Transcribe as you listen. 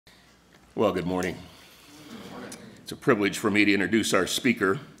Well, good morning. It's a privilege for me to introduce our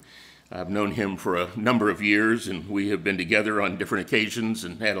speaker. I've known him for a number of years, and we have been together on different occasions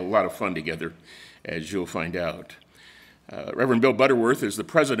and had a lot of fun together, as you'll find out. Reverend Bill Butterworth is the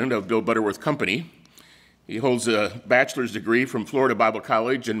president of Bill Butterworth Company. He holds a bachelor's degree from Florida Bible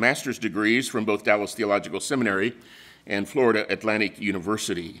College and master's degrees from both Dallas Theological Seminary and Florida Atlantic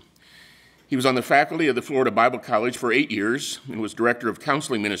University. He was on the faculty of the Florida Bible College for 8 years and was director of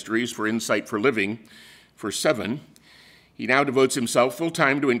counseling ministries for Insight for Living for 7. He now devotes himself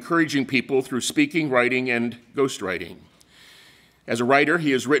full-time to encouraging people through speaking, writing, and ghostwriting. As a writer,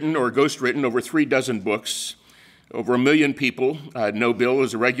 he has written or ghostwritten over 36 books. Over 1 million people know Bill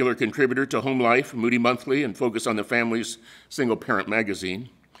as a regular contributor to Home Life, Moody Monthly, and Focus on the Family's single-parent magazine.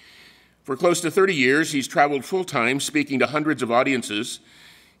 For close to 30 years, he's traveled full-time speaking to hundreds of audiences,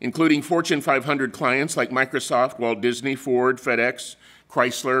 including Fortune 500 clients like Microsoft, Walt Disney, Ford, FedEx,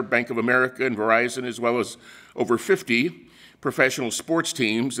 Chrysler, Bank of America, and Verizon, as well as over 50 professional sports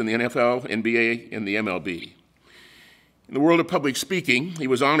teams in the NFL, NBA, and the MLB. In the world of public speaking, he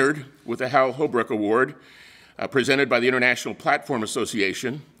was honored with the Hal Holbrook Award presented by the International Platform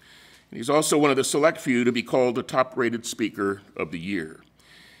Association. And he's also one of the select few to be called the top-rated speaker of the year.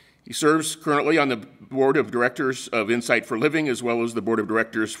 He serves currently on the board of directors of Insight for Living, as well as the board of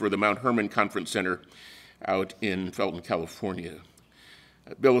directors for the Mount Hermon Conference Center out in Felton, California.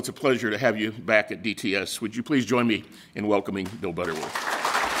 Bill, it's a pleasure to have you back at DTS. Would you please join me in welcoming Bill Butterworth?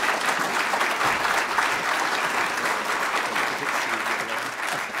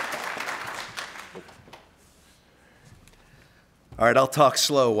 All right, I'll talk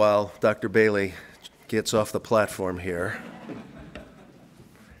slow while Dr. Bailey gets off the platform here.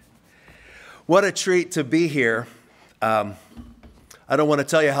 What a treat to be here. I don't want to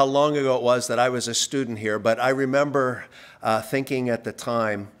tell you how long ago it was that I was a student here, but I remember thinking at the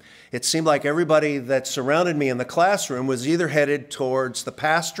time, it seemed like everybody that surrounded me in the classroom was either headed towards the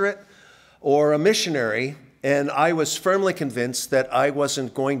pastorate or a missionary, and I was firmly convinced that I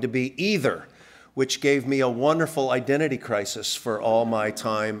wasn't going to be either, which gave me a wonderful identity crisis for all my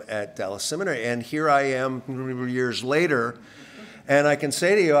time at Dallas Seminary. And here I am years later, and I can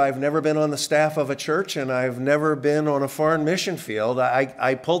say to you, I've never been on the staff of a church, and I've never been on a foreign mission field.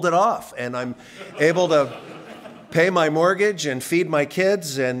 I pulled it off, and I'm able to pay my mortgage and feed my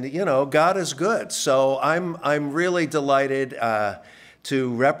kids, and, you know, God is good. So I'm really delighted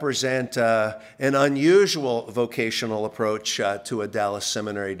to represent an unusual vocational approach to a Dallas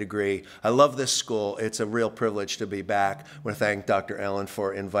Seminary degree. I love this school. It's a real privilege to be back. I want to thank Dr. Allen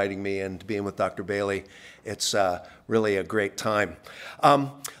for inviting me and being with Dr. Bailey. It's really a great time.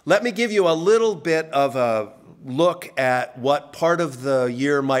 Let me give you a little bit of a look at what part of the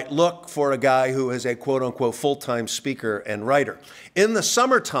year might look for a guy who is a quote-unquote full-time speaker and writer. In the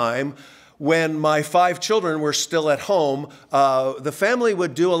summertime, when my 5 children were still at home, the family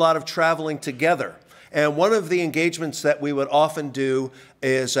would do a lot of traveling together. And one of the engagements that we would often do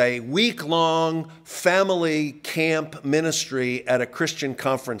is a week-long family camp ministry at a Christian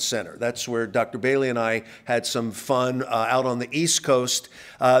conference center. That's where Dr. Bailey and I had some fun out on the East Coast.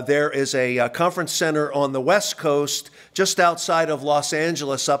 There is a conference center on the West Coast, just outside of Los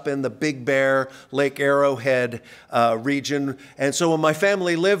Angeles, up in the Big Bear, Lake Arrowhead region. And so when my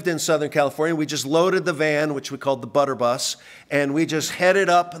family lived in Southern California, we just loaded the van, which we called the Butter Bus, and we just headed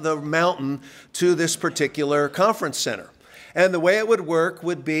up the mountain to this particular conference center. And the way it would work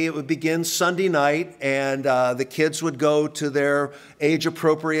would be, it would begin Sunday night, and the kids would go to their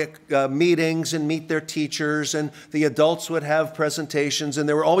age-appropriate meetings and meet their teachers, and the adults would have presentations, and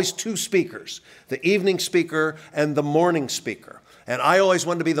there were always 2 speakers, the evening speaker and the morning speaker. And I always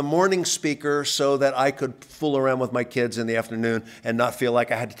wanted to be the morning speaker so that I could fool around with my kids in the afternoon and not feel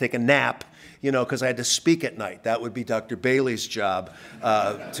like I had to take a nap, you know, because I had to speak at night. That would be Dr. Bailey's job,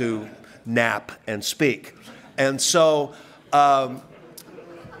 to nap and speak. And so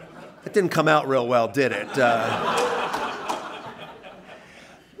it didn't come out real well, did it?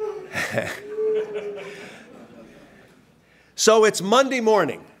 So it's Monday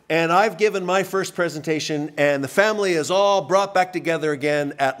morning, and I've given my first presentation, and the family is all brought back together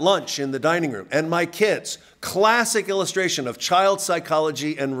again at lunch in the dining room. And my kids, classic illustration of child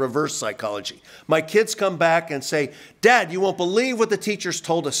psychology and reverse psychology. My kids come back and say, "Dad, you won't believe what the teachers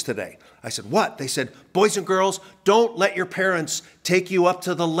told us today." I said, "What?" They said, "Boys and girls, don't let your parents take you up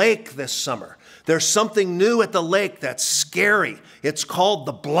to the lake this summer. There's something new at the lake that's scary. It's called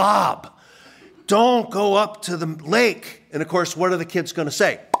the blob. Don't go up to the lake." And of course, what are the kids going to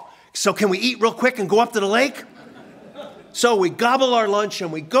say? "So can we eat real quick and go up to the lake?" So we gobble our lunch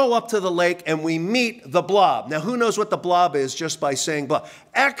and we go up to the lake and we meet the blob. Now, who knows what the blob is just by saying blob?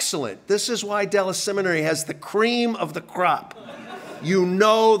 Excellent. This is why Dallas Seminary has the cream of the crop. You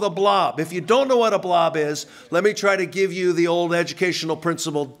know the blob. If you don't know what a blob is, let me try to give you the old educational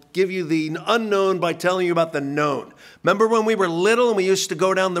principle, give you the unknown by telling you about the known. Remember when we were little and we used to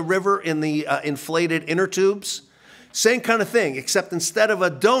go down the river in the inflated inner tubes? Same kind of thing, except instead of a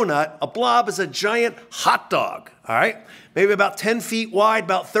donut, a blob is a giant hot dog, all right? Maybe about 10 feet wide,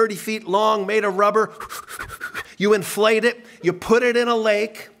 about 30 feet long, made of rubber. You inflate it, you put it in a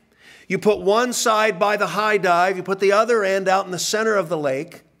lake, you put one side by the high dive, you put the other end out in the center of the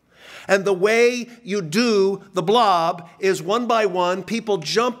lake, and the way you do the blob is one by one, people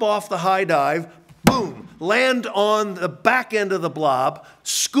jump off the high dive, boom, land on the back end of the blob,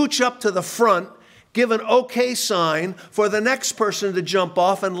 scooch up to the front, give an okay sign for the next person to jump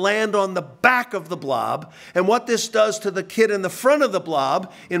off and land on the back of the blob. And what this does to the kid in the front of the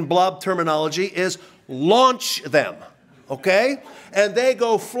blob, in blob terminology, is launch them, okay? And they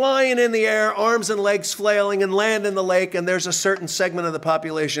go flying in the air, arms and legs flailing, and land in the lake, and there's a certain segment of the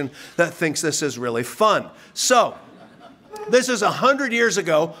population that thinks this is really fun. So, this is 100 years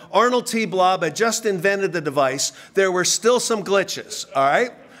ago. Arnold T. Blob had just invented the device. There were still some glitches, all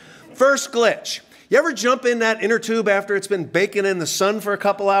right? First glitch. You ever jump in that inner tube after it's been baking in the sun for a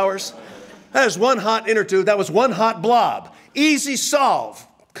couple hours? That is one hot inner tube. That was one hot blob. Easy solve.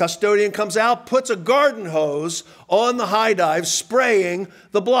 Custodian comes out, puts a garden hose on the high dive, spraying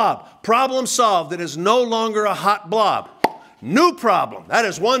the blob. Problem solved. It is no longer a hot blob. New problem. That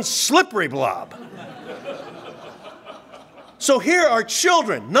is one slippery blob. So here are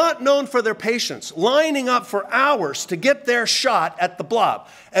children, not known for their patience, lining up for hours to get their shot at the blob.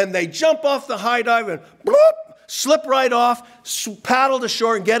 And they jump off the high dive and bloop, slip right off, paddle to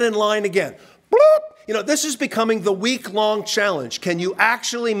shore and get in line again. Bloop. You know, this is becoming the week-long challenge. Can you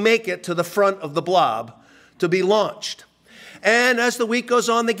actually make it to the front of the blob to be launched? And as the week goes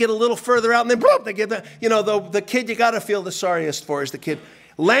on, they get a little further out and then bloop, they get the kid you got to feel the sorriest for is the kid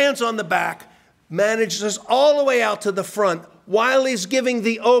lands on the back, manages all the way out to the front. While he's giving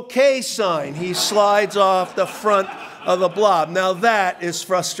the okay sign, he slides off the front of the blob. Now that is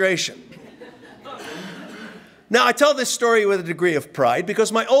frustration. Now I tell this story with a degree of pride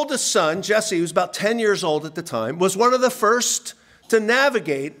because my oldest son, Jesse, who was about 10 years old at the time, was one of the first to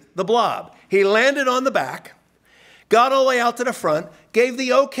navigate the blob. He landed on the back, got all the way out to the front, gave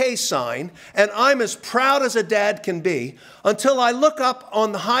the okay sign, and I'm as proud as a dad can be until I look up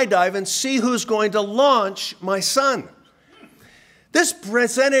on the high dive and see who's going to launch my son. This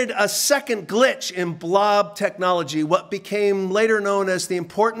presented a second glitch in blob technology, what became later known as the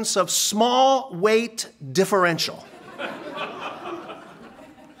importance of small weight differential.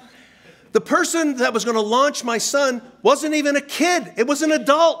 The person that was going to launch my son wasn't even a kid, it was an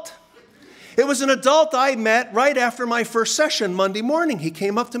adult. It was an adult I met right after my first session Monday morning. He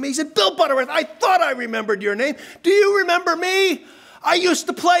came up to me, he said, "Bill Butterworth, I thought I remembered your name. Do you remember me? I used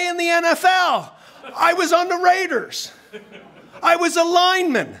to play in the NFL. I was on the Raiders. I was a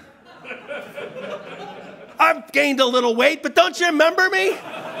lineman. I've gained a little weight, but don't you remember me?"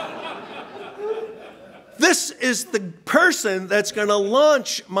 This is the person that's going to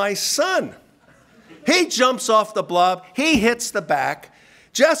launch my son. He jumps off the blob. He hits the back.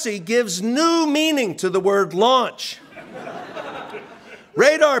 Jesse gives new meaning to the word launch.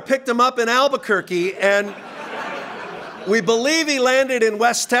 Radar picked him up in Albuquerque, and we believe he landed in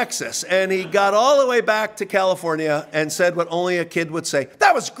West Texas, and he got all the way back to California and said what only a kid would say,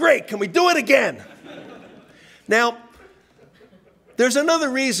 "That was great, can we do it again?" Now, there's another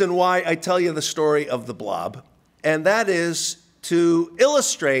reason why I tell you the story of the blob, and that is to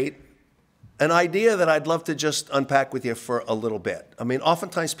illustrate an idea that I'd love to just unpack with you for a little bit. I mean,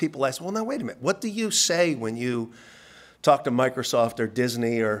 oftentimes people ask, well, now wait a minute, what do you say when you talk to Microsoft or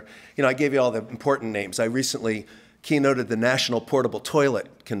Disney or, I gave you all the important names. I recently keynoted the National Portable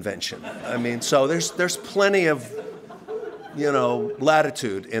Toilet Convention. I mean, so there's plenty of,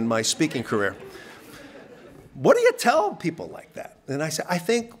 latitude in my speaking career. What do you tell people like that? And I say, I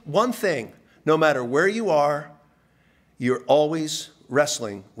think one thing, no matter where you are, you're always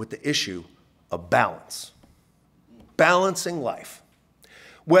wrestling with the issue of balance. Balancing life.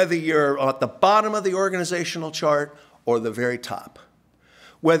 Whether you're at the bottom of the organizational chart or the very top.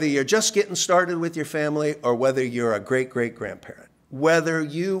 Whether you're just getting started with your family or whether you're a great-great-grandparent. Whether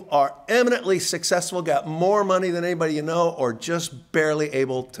you are eminently successful, got more money than anybody you know, or just barely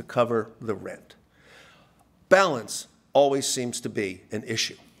able to cover the rent. Balance always seems to be an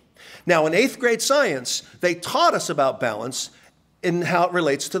issue. Now, in 8th grade science, they taught us about balance in how it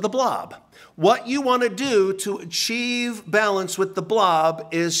relates to the blob. What you want to do to achieve balance with the blob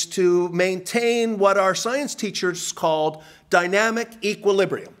is to maintain what our science teachers called dynamic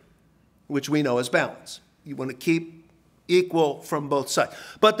equilibrium, which we know as balance. You want to keep equal from both sides.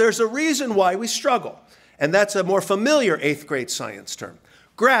 But there's a reason why we struggle, and that's a more familiar 8th grade science term: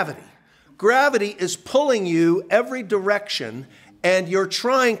 gravity. Gravity is pulling you every direction, and you're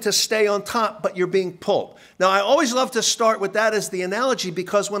trying to stay on top, but you're being pulled. Now, I always love to start with that as the analogy,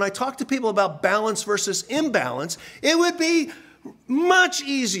 because when I talk to people about balance versus imbalance, it would be much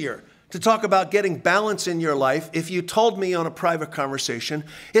easier to talk about getting balance in your life if you told me on a private conversation,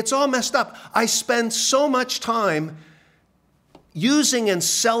 it's all messed up. I spend so much time using and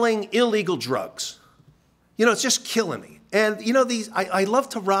selling illegal drugs. It's just killing me. And, I love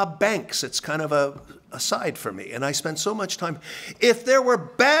to rob banks. It's kind of a side for me. And I spend so much time. If there were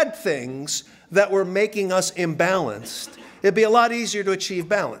bad things that were making us imbalanced, it'd be a lot easier to achieve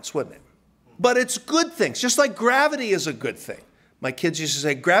balance, wouldn't it? But it's good things, just like gravity is a good thing. My kids used to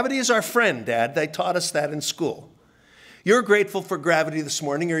say, gravity is our friend, Dad. They taught us that in school. You're grateful for gravity this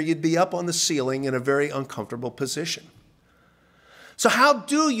morning, or you'd be up on the ceiling in a very uncomfortable position. So how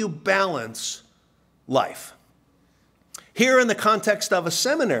do you balance life? Here in the context of a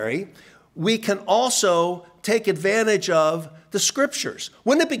seminary, we can also take advantage of the Scriptures.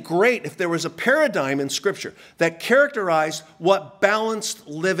 Wouldn't it be great if there was a paradigm in Scripture that characterized what balanced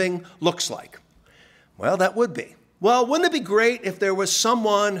living looks like? Well, that would be. Well, wouldn't it be great if there was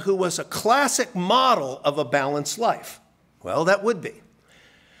someone who was a classic model of a balanced life? Well, that would be.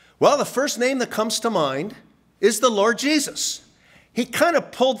 Well, the first name that comes to mind is the Lord Jesus. He kind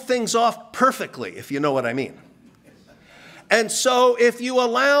of pulled things off perfectly, if you know what I mean. And so if you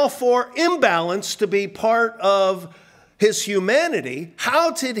allow for imbalance to be part of his humanity,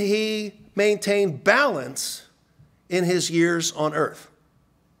 how did he maintain balance in his years on earth?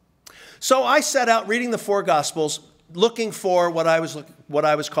 So I set out reading the 4 Gospels, looking for what I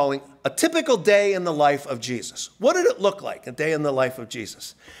was calling a typical day in the life of Jesus. What did it look like, a day in the life of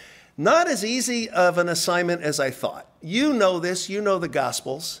Jesus? Not as easy of an assignment as I thought. You know this, you know the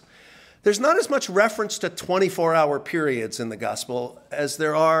Gospels. There's not as much reference to 24-hour periods in the gospel as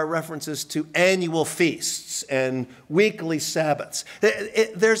there are references to annual feasts and weekly Sabbaths.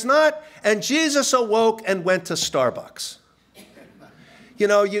 There's not, and Jesus awoke and went to Starbucks.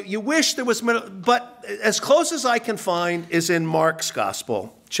 You wish there was, but as close as I can find is in Mark's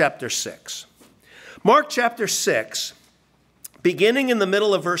gospel, chapter 6. Mark chapter 6, beginning in the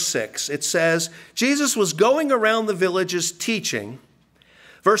middle of verse 6, it says, Jesus was going around the villages teaching.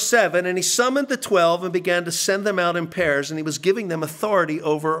 Verse 7, and he summoned the 12 and began to send them out in pairs, and he was giving them authority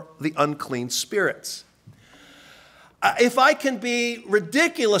over the unclean spirits. If I can be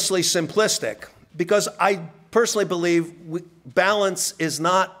ridiculously simplistic, because I personally believe balance is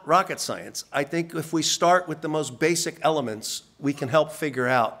not rocket science, I think if we start with the most basic elements, we can help figure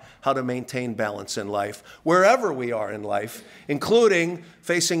out how to maintain balance in life, wherever we are in life, including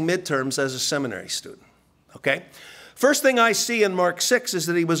facing midterms as a seminary student. Okay? First thing I see in Mark 6 is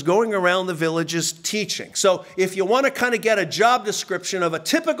that he was going around the villages teaching. So if you want to kind of get a job description of a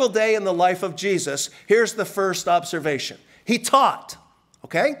typical day in the life of Jesus, here's the first observation. He taught,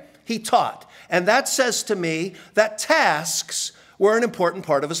 okay? He taught. And that says to me that tasks were an important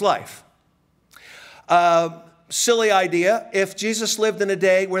part of his life. Silly idea, if Jesus lived in a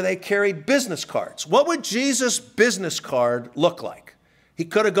day where they carried business cards, what would Jesus' business card look like? He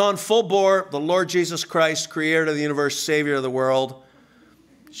could have gone full bore, the Lord Jesus Christ, creator of the universe, savior of the world,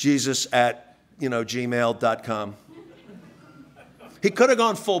 Jesus at, gmail.com. He could have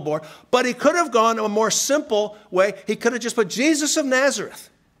gone full bore, but he could have gone a more simple way. He could have just put Jesus of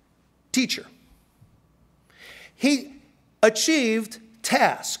Nazareth, teacher. He achieved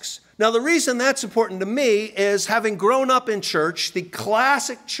tasks. Now, the reason that's important to me is having grown up in church, the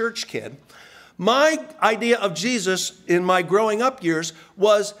classic church kid, my idea of Jesus in my growing up years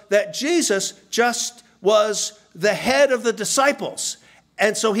was that Jesus just was the head of the disciples.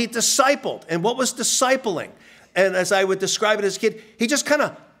 And so he discipled. And what was discipling? And as I would describe it as a kid, he just kind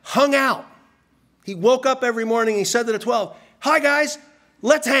of hung out. He woke up every morning, he said to the 12, "Hi guys,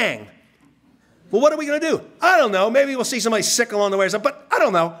 let's hang." Well, what are we going to do? I don't know. Maybe we'll see somebody sick along the way or something, but I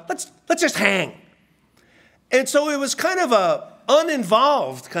don't know. Let's just hang. And so it was kind of a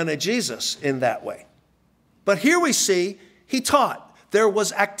uninvolved kind of Jesus in that way. But here we see he taught. There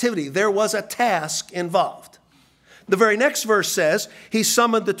was activity. There was a task involved. The very next verse says, he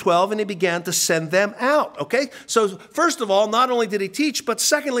summoned the 12 and he began to send them out. Okay? So first of all, not only did he teach, but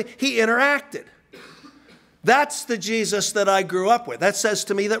secondly, he interacted. That's the Jesus that I grew up with. That says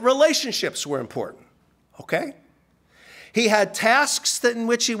to me that relationships were important. Okay? He had tasks in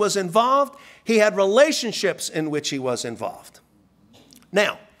which he was involved. He had relationships in which he was involved.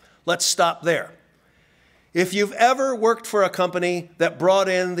 Now, let's stop there. If you've ever worked for a company that brought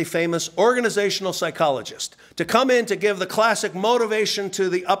in the famous organizational psychologist to come in to give the classic motivation to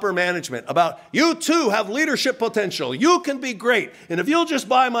the upper management about, you too have leadership potential, you can be great, and if you'll just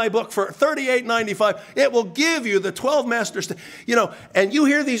buy my book for $38.95, it will give you the 12 masters, and you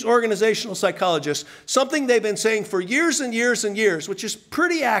hear these organizational psychologists, something they've been saying for years and years and years, which is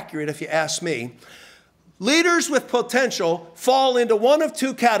pretty accurate if you ask me. Leaders with potential fall into one of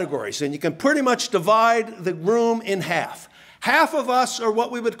two categories, and you can pretty much divide the room in half. Half of us are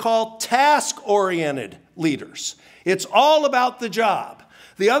what we would call task-oriented leaders. It's all about the job.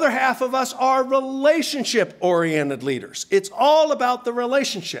 The other half of us are relationship-oriented leaders. It's all about the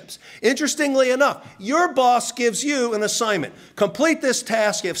relationships. Interestingly enough, your boss gives you an assignment. Complete this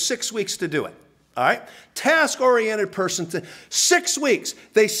task. You have 6 weeks to do it. All right? Task-oriented person, 6 weeks.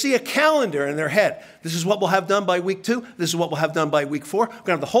 They see a calendar in their head. This is what we'll have done by week 2. This is what we'll have done by week 4. We're going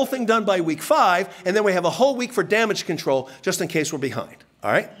to have the whole thing done by week 5, and then we have a whole week for damage control just in case we're behind.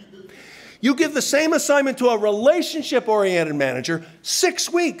 All right? You give the same assignment to a relationship-oriented manager, 6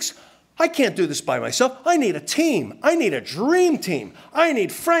 weeks. I can't do this by myself. I need a team. I need a dream team. I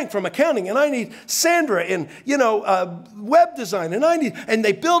need Frank from accounting, and I need Sandra in, web design, and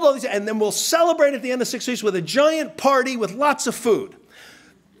they build all these, and then we'll celebrate at the end of 6 weeks with a giant party with lots of food.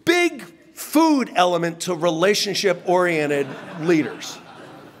 Big food element to relationship-oriented leaders.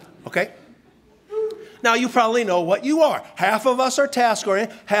 Okay? Now, you probably know what you are. Half of us are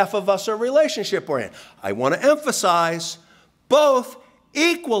task-oriented, half of us are relationship-oriented. I want to emphasize both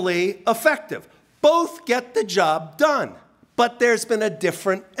equally effective. Both get the job done, but there's been a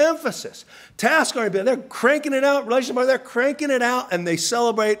different emphasis. Task-oriented, they're cranking it out. Relationship, they're cranking it out, and they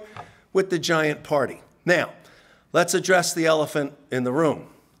celebrate with the giant party. Now, let's address the elephant in the room.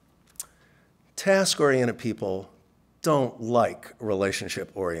 Task-oriented people don't like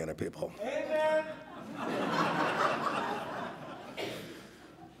relationship-oriented people. Amen.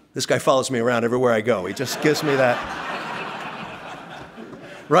 This guy follows me around everywhere I go. He just gives me that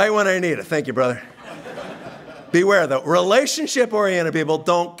right when I need it. Thank you, brother. Beware, though. Relationship-oriented people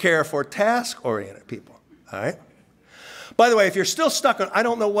don't care for task-oriented people. All right? By the way, if you're still stuck on, I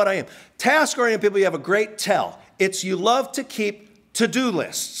don't know what I am. Task-oriented people, you have a great tell. It's you love to keep to-do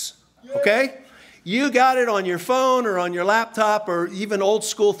lists. Okay? You got it on your phone or on your laptop or even old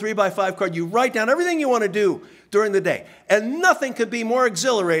school 3x5 card. You write down everything you want to do during the day. And nothing could be more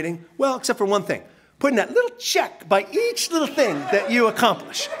exhilarating, well, except for one thing. Putting that little check by each little thing that you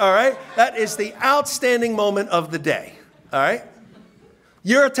accomplish, all right? That is the outstanding moment of the day, all right?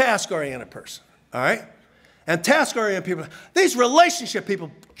 You're a task-oriented person, all right? And task-oriented people, these relationship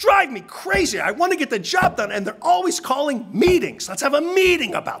people drive me crazy. I want to get the job done, and they're always calling meetings. Let's have a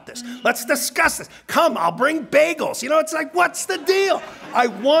meeting about this. Let's discuss this. Come, I'll bring bagels. It's like, what's the deal? I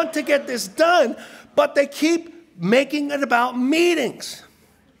want to get this done, but they keep making it about meetings.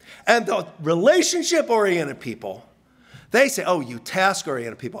 And the relationship-oriented people, they say, oh, you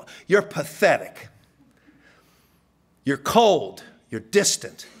task-oriented people, you're pathetic. You're cold. You're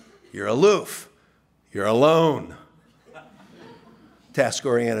distant. You're aloof. You're alone.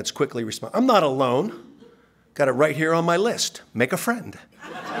 Task-orienteds quickly respond, I'm not alone. Got it right here on my list. Make a friend.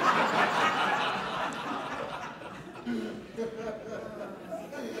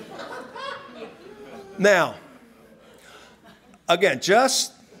 Now, again,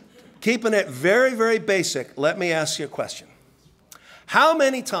 just keeping it very, very basic, let me ask you a question. How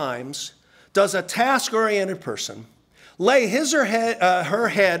many times does a task-oriented person lay his or her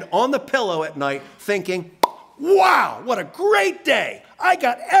head on the pillow at night thinking, wow, what a great day. I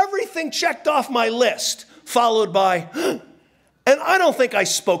got everything checked off my list, followed by, and I don't think I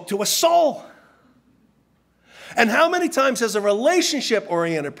spoke to a soul. And how many times has a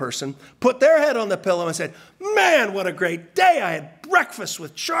relationship-oriented person put their head on the pillow and said, man, what a great day. I had breakfast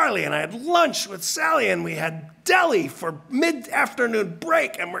with Charlie, and I had lunch with Sally, and we had deli for mid-afternoon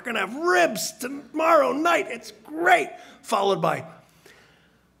break, and we're going to have ribs tomorrow night. It's great. Followed by,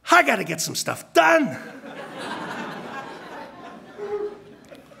 I got to get some stuff done.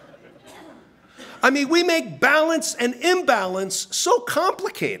 I mean, we make balance and imbalance so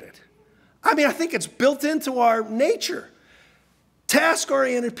complicated. I mean, I think it's built into our nature.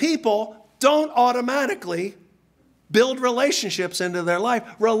 Task-oriented people don't automatically build relationships into their life.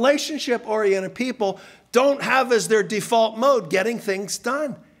 Relationship-oriented people don't have as their default mode getting things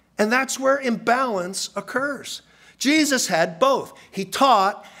done. And that's where imbalance occurs. Jesus had both. He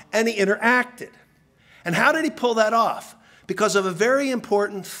taught and he interacted. And how did he pull that off? because of a very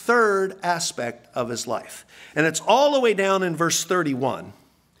important third aspect of his life. And it's all the way down in verse 31,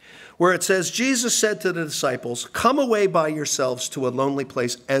 where it says, Jesus said to the disciples, "Come away by yourselves to a lonely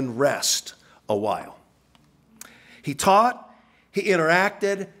place and rest a while." He taught, he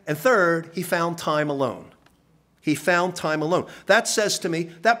interacted, and third, he found time alone. He found time alone. That says to me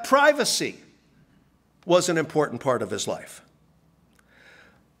that privacy was an important part of his life.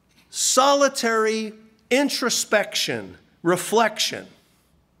 Solitary introspection, reflection,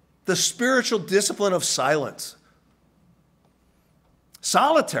 the spiritual discipline of silence.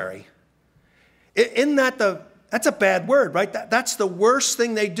 Solitary, isn't that that's a bad word, right? That's the worst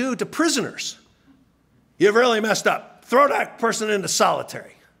thing they do to prisoners. You've really messed up. Throw that person into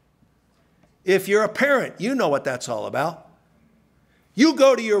solitary. If you're a parent, you know what that's all about. You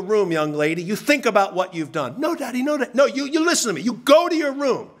go to your room, young lady. You think about what you've done. No, Daddy, no, Daddy. No, you listen to me. You go to your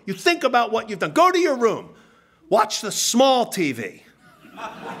room. You think about what you've done. Go to your room. Watch the small TV.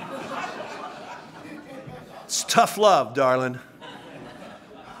 It's tough love, darling.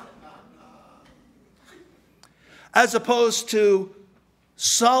 As opposed to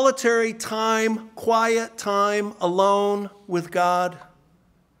solitary time, quiet time, alone with God,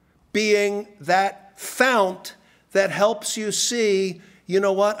 being that fount that helps you see, you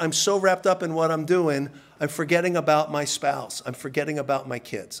know what, I'm so wrapped up in what I'm doing, I'm forgetting about my spouse, I'm forgetting about my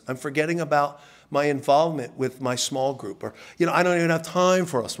kids, I'm forgetting about my involvement with my small group, or, you know, I don't even have time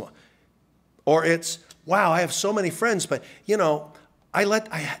for a small, or it's, wow, I have so many friends, but, you know,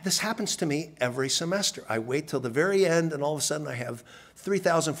 this happens to me every semester. I wait till the very end, and all of a sudden I have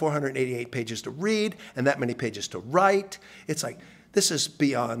 3,488 pages to read, and that many pages to write. It's like, this is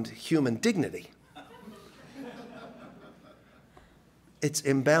beyond human dignity. It's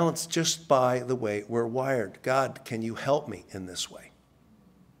imbalanced just by the way we're wired. God, can you help me in this way?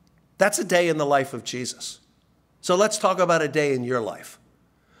 That's a day in the life of Jesus. So let's talk about a day in your life.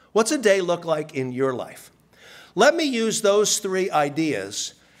 What's a day look like in your life? Let me use those three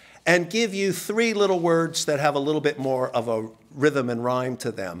ideas and give you three little words that have a little bit more of a rhythm and rhyme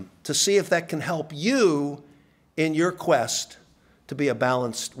to them to see if that can help you in your quest to be a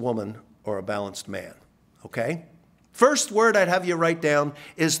balanced woman or a balanced man, okay? First word I'd have you write down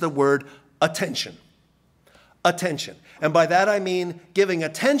is the word attention. Attention. And by that I mean giving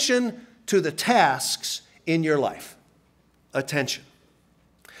attention to the tasks in your life. Attention.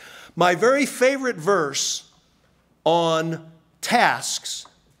 My very favorite verse on tasks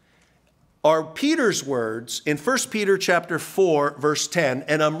are Peter's words in 1 Peter chapter 4, verse 10.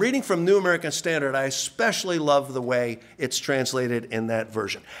 And I'm reading from New American Standard. I especially love the way it's translated in that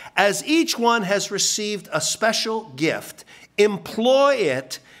version. As each one has received a special gift, employ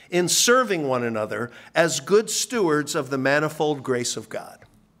it in serving one another as good stewards of the manifold grace of God.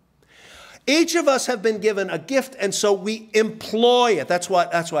 Each of us have been given a gift, and so we employ it. That's why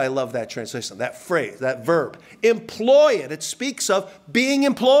I love that translation, that phrase, that verb. Employ it. It speaks of being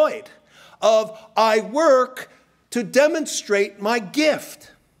employed, of I work to demonstrate my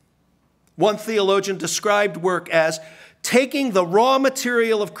gift. One theologian described work as taking the raw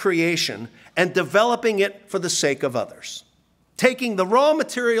material of creation and developing it for the sake of others. Taking the raw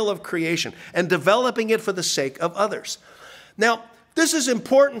material of creation and developing it for the sake of others. Now, this is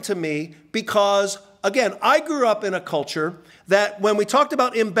important to me because, again, I grew up in a culture that when we talked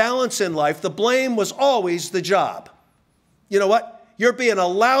about imbalance in life, the blame was always the job. You know what? You're being a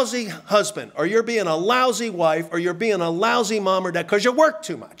lousy husband, or you're being a lousy wife, or you're being a lousy mom or dad because you work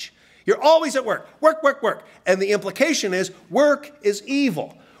too much. You're always at work. Work, work, work. And the implication is work is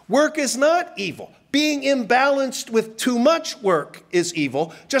evil. Work is not evil. Being imbalanced with too much work is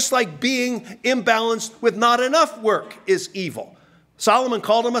evil, just like being imbalanced with not enough work is evil. Solomon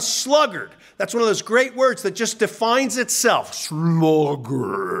called him a sluggard. That's one of those great words that just defines itself.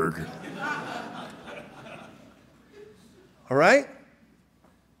 Sluggard. All right?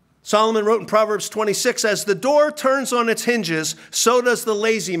 Solomon wrote in Proverbs 26, as the door turns on its hinges, so does the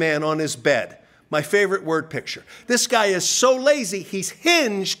lazy man on his bed. My favorite word picture. This guy is so lazy, he's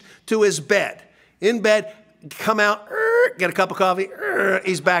hinged to his bed. In bed, come out, get a cup of coffee,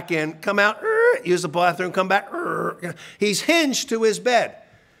 he's back in, come out, use the bathroom, come back. He's hinged to his bed.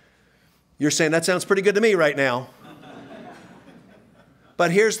 You're saying, that sounds pretty good to me right now. But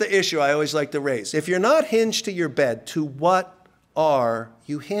here's the issue I always like to raise. If you're not hinged to your bed, to what are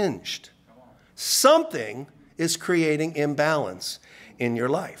you hinged? Something is creating imbalance in your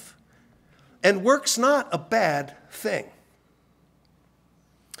life. And work's not a bad thing.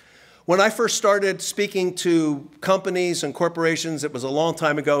 When I first started speaking to companies and corporations, it was a long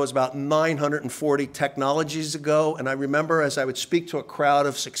time ago. It was about 940 technologies ago. And I remember as I would speak to a crowd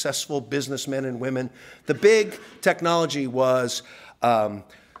of successful businessmen and women, the big technology was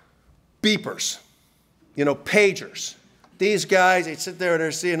beepers, pagers. These guys, they'd sit there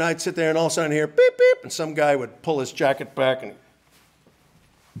and I'd sit there and all of a sudden hear beep, beep, and some guy would pull his jacket back and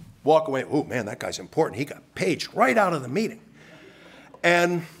walk away. Oh, man, that guy's important. He got paged right out of the meeting.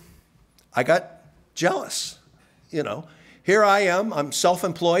 And I got jealous, Here I am. I'm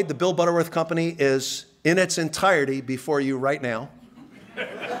self-employed. The Bill Butterworth Company is in its entirety before you right now.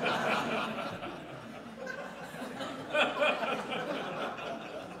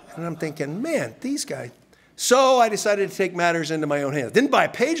 And I'm thinking, man, these guys. So I decided to take matters into my own hands. Didn't buy a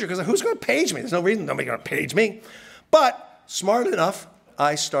pager because who's going to page me? There's no reason nobody's going to page me. But smart enough,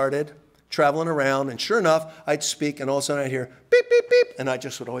 I started traveling around, and sure enough, I'd speak, and all of a sudden I'd hear beep, beep, beep, and I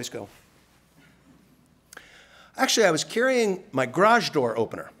just would always go. Actually, I was carrying my garage door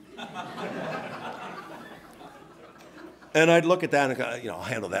opener. And I'd look at that and go, I'll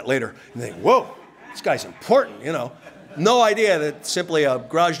handle that later. And think, whoa, this guy's important, No idea that simply a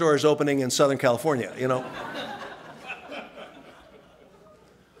garage door is opening in Southern California,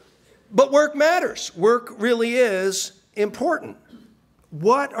 But work matters. Work really is important.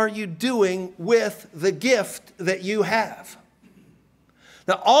 What are you doing with the gift that you have?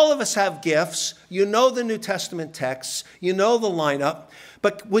 Now, all of us have gifts. You know the New Testament texts. You know the lineup.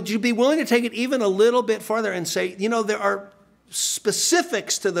 But would you be willing to take it even a little bit farther and say, there are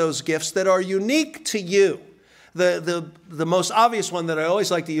specifics to those gifts that are unique to you? The most obvious one that I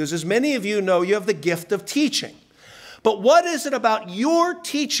always like to use is many of you know you have the gift of teaching. But what is it about your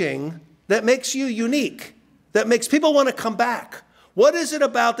teaching that makes you unique, that makes people want to come back? What is it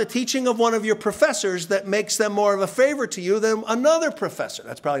about the teaching of one of your professors that makes them more of a favorite to you than another professor?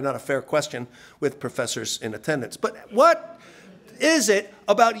 That's probably not a fair question with professors in attendance. But what is it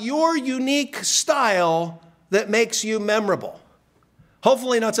about your unique style that makes you memorable?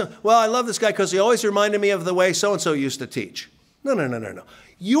 Hopefully not some, well, I love this guy because he always reminded me of the way so-and-so used to teach. No.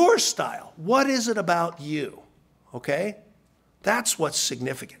 Your style. What is it about you? Okay? That's what's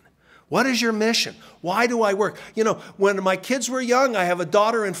significant. What is your mission? Why do I work? When my kids were young, I have a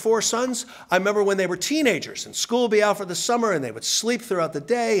daughter and 4 sons. I remember when they were teenagers and school would be out for the summer and they would sleep throughout the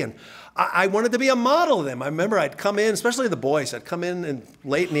day. And I wanted to be a model of them. I remember I'd come in, especially the boys. I'd come in and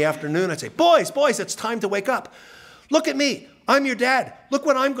late in the afternoon. I'd say, boys, it's time to wake up. Look at me. I'm your dad. Look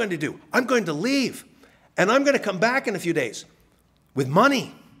what I'm going to do. I'm going to leave. And I'm going to come back in a few days with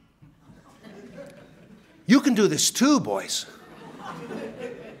money. You can do this too, boys.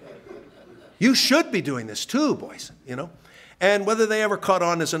 You should be doing this too, boys, And whether they ever caught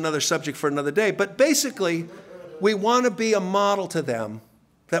on is another subject for another day. But basically, we want to be a model to them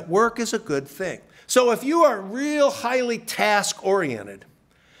that work is a good thing. So if you are real highly task-oriented,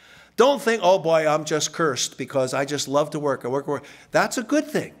 don't think, oh boy, I'm just cursed because I just love to work. I work. That's a good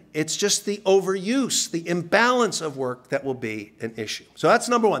thing. It's just the overuse, the imbalance of work that will be an issue. So that's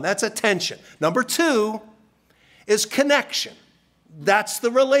number one. That's attention. Number 2 is connection. That's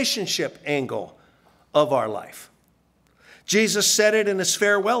the relationship angle of our life. Jesus said it in his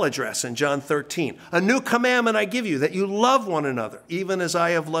farewell address in John 13. A new commandment I give you, that you love one another, even as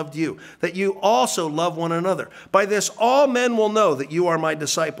I have loved you, that you also love one another. By this, all men will know that you are my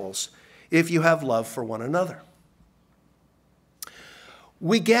disciples, if you have love for one another.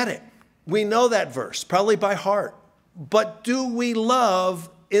 We get it. We know that verse, probably by heart. But do we love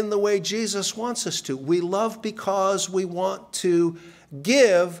in the way Jesus wants us to? We love because we want to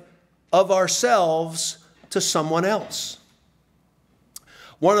give of ourselves to someone else.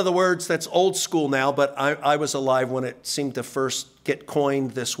 One of the words that's old school now, but I was alive when it seemed to first get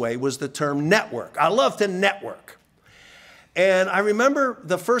coined this way, was the term network. I love to network. And I remember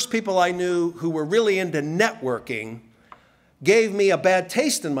the first people I knew who were really into networking gave me a bad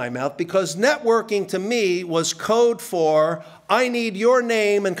taste in my mouth, because networking to me was code for, I need your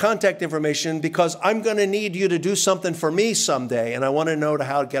name and contact information because I'm going to need you to do something for me someday, and I want to know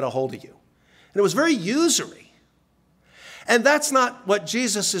how to get a hold of you. And it was very usury. And that's not what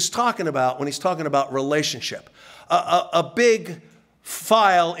Jesus is talking about when he's talking about relationship. A big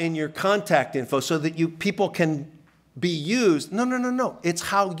file in your contact info so that people can be used. No. It's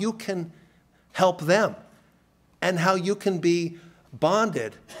how you can help them and how you can be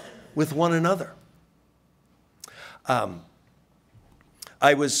bonded with one another.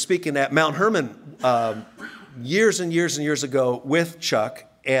 I was speaking at Mount Hermon years and years and years ago with Chuck,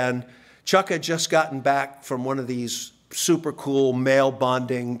 and Chuck had just gotten back from one of these super cool male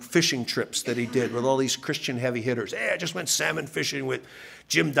bonding fishing trips that he did with all these Christian heavy hitters. Hey, I just went salmon fishing with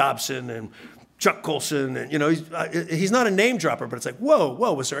Jim Dobson and Chuck Colson. And, he's not a name dropper, but it's like,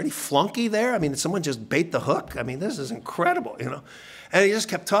 whoa, was there any flunky there? I mean, did someone just bait the hook? I mean, this is incredible, And he just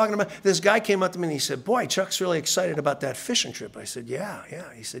kept talking about it. This guy came up to me and he said, boy, Chuck's really excited about that fishing trip. I said, yeah.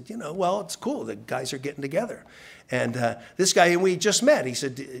 He said, well, it's cool. The guys are getting together. And this guy, and we just met. He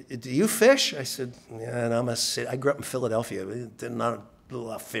said, do you fish? I said, yeah, and I grew up in Philadelphia. Not a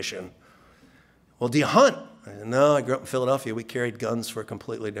lot of fishing. Well, do you hunt? I said, no, I grew up in Philadelphia. We carried guns for a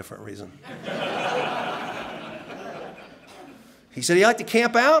completely different reason. He said, you like to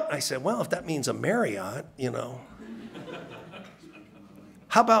camp out? I said, well, if that means a Marriott,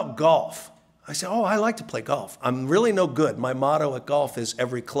 How about golf? I said, I like to play golf. I'm really no good. My motto at golf is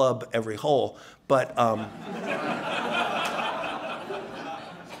every club, every hole. But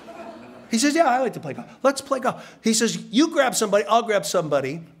he says, yeah, I like to play golf. Let's play golf. He says, you grab somebody, I'll grab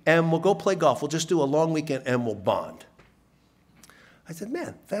somebody, and we'll go play golf. We'll just do a long weekend and we'll bond. I said,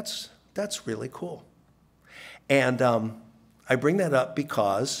 man, that's really cool. And I bring that up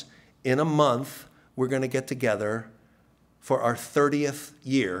because in a month, we're going to get together for our 30th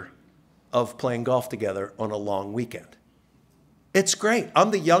year of playing golf together on a long weekend. It's great.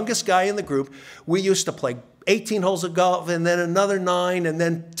 I'm the youngest guy in the group. We used to play 18 holes of golf and then another 9 and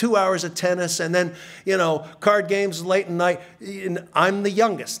then 2 hours of tennis and then, card games late at night. I'm the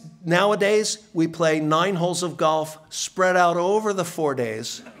youngest. Nowadays, we play 9 holes of golf spread out over the 4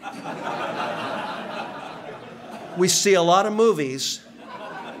 days. We see a lot of movies.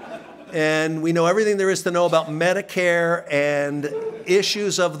 And we know everything there is to know about Medicare and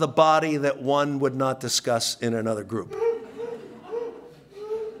issues of the body that one would not discuss in another group.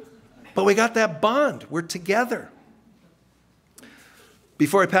 But we got that bond. We're together.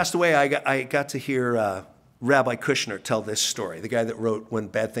 Before he passed away, I got to hear Rabbi Kushner tell this story, the guy that wrote When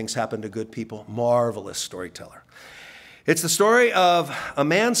Bad Things Happen to Good People. Marvelous storyteller. It's the story of a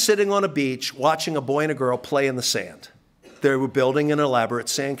man sitting on a beach watching a boy and a girl play in the sand. They were building an elaborate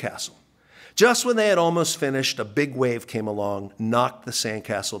sandcastle. Just when they had almost finished, a big wave came along, knocked the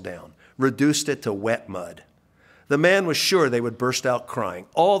sandcastle down, reduced it to wet mud. The man was sure they would burst out crying.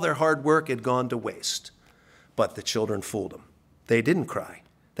 All their hard work had gone to waste. But the children fooled him. They didn't cry.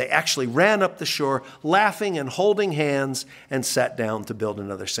 They actually ran up the shore, laughing and holding hands, and sat down to build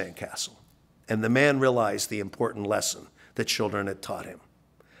another sandcastle. And the man realized the important lesson that children had taught him.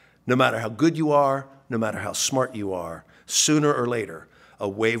 No matter how good you are, no matter how smart you are, sooner or later, a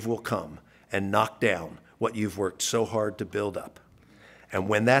wave will come and knock down what you've worked so hard to build up. And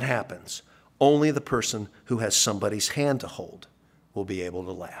when that happens, only the person who has somebody's hand to hold will be able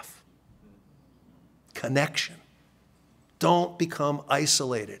to laugh. Connection. Don't become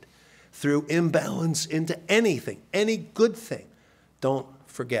isolated through imbalance into anything, any good thing. Don't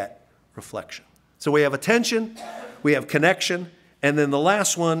forget reflection. So we have attention, we have connection, and then the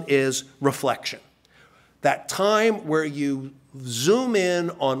last one is reflection. That time where you zoom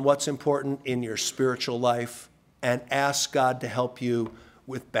in on what's important in your spiritual life and ask God to help you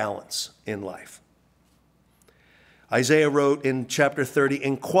with balance in life. Isaiah wrote in chapter 30,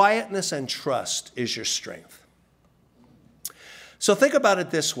 in quietness and trust is your strength. So think about it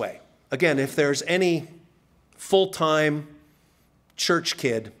this way. Again, if there's any full-time church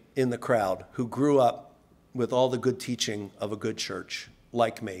kid in the crowd who grew up with all the good teaching of a good church,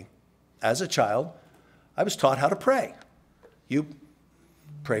 like me, as a child, I was taught how to pray. You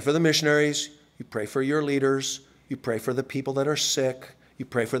pray for the missionaries, you pray for your leaders, you pray for the people that are sick, you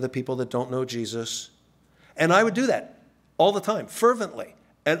pray for the people that don't know Jesus. And I would do that all the time, fervently.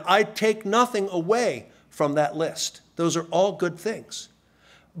 And I'd take nothing away from that list. Those are all good things.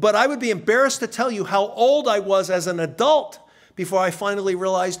 But I would be embarrassed to tell you how old I was as an adult before I finally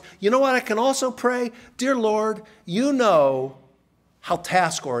realized, you know what, I can also pray, dear Lord, you know how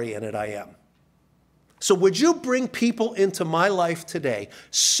task-oriented I am. So would you bring people into my life today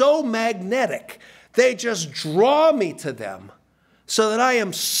so magnetic, they just draw me to them so that I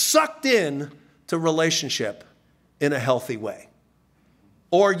am sucked in to relationship in a healthy way?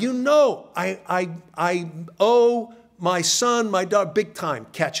 Or I owe my son, my daughter, big time,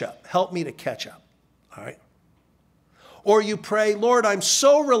 catch up. Help me to catch up, all right? Or you pray, Lord, I'm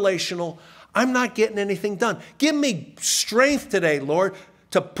so relational, I'm not getting anything done. Give me strength today, Lord,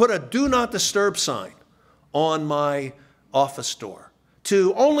 to put a do not disturb sign on my office door,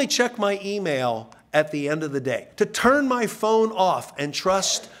 to only check my email at the end of the day, to turn my phone off and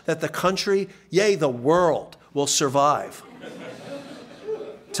trust that the country, yea, the world, will survive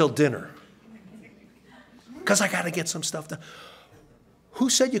till dinner. Because I got to get some stuff done. Who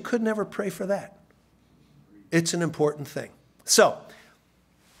said you could never pray for that? It's an important thing. So,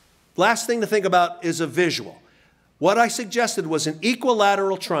 last thing to think about is a visual. What I suggested was an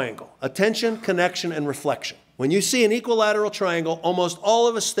equilateral triangle: attention, connection, and reflection. When you see an equilateral triangle, almost all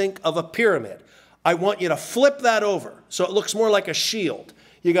of us think of a pyramid. I want you to flip that over so it looks more like a shield.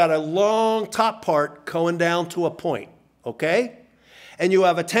 You got a long top part going down to a point, okay? And you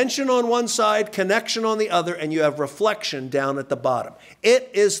have attention on one side, connection on the other, and you have reflection down at the bottom. It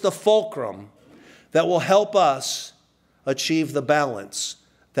is the fulcrum that will help us achieve the balance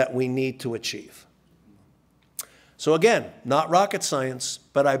that we need to achieve. So again, not rocket science,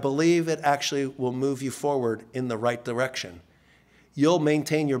 but I believe it actually will move you forward in the right direction. You'll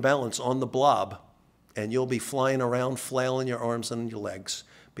maintain your balance on the blob, and you'll be flying around, flailing your arms and your legs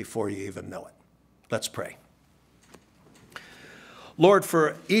before you even know it. Let's pray. Lord,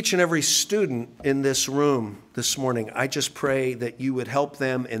 for each and every student in this room this morning, I just pray that you would help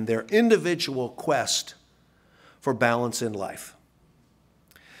them in their individual quest for balance in life.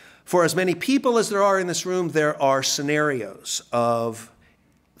 For as many people as there are in this room, there are scenarios of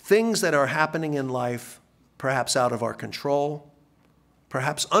things that are happening in life, perhaps out of our control,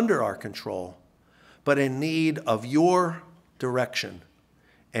 perhaps under our control, but in need of your direction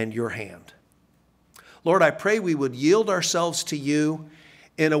and your hand. Lord, I pray we would yield ourselves to you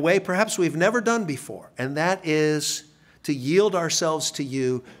in a way perhaps we've never done before, and that is to yield ourselves to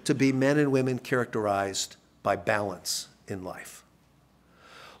you to be men and women characterized by balance in life.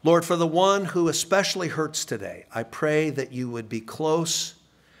 Lord, for the one who especially hurts today, I pray that you would be close,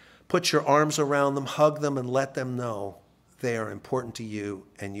 put your arms around them, hug them, and let them know they are important to you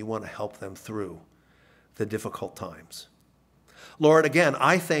and you want to help them through the difficult times. Lord, again,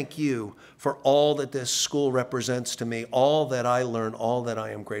 I thank you for all that this school represents to me, all that I learn, all that I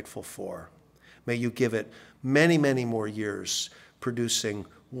am grateful for. May you give it many, many more years producing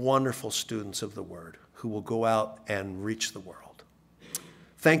wonderful students of the word who will go out and reach the world.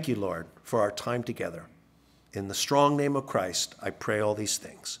 Thank you, Lord, for our time together. In the strong name of Christ, I pray all these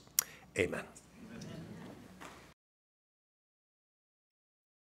things. Amen.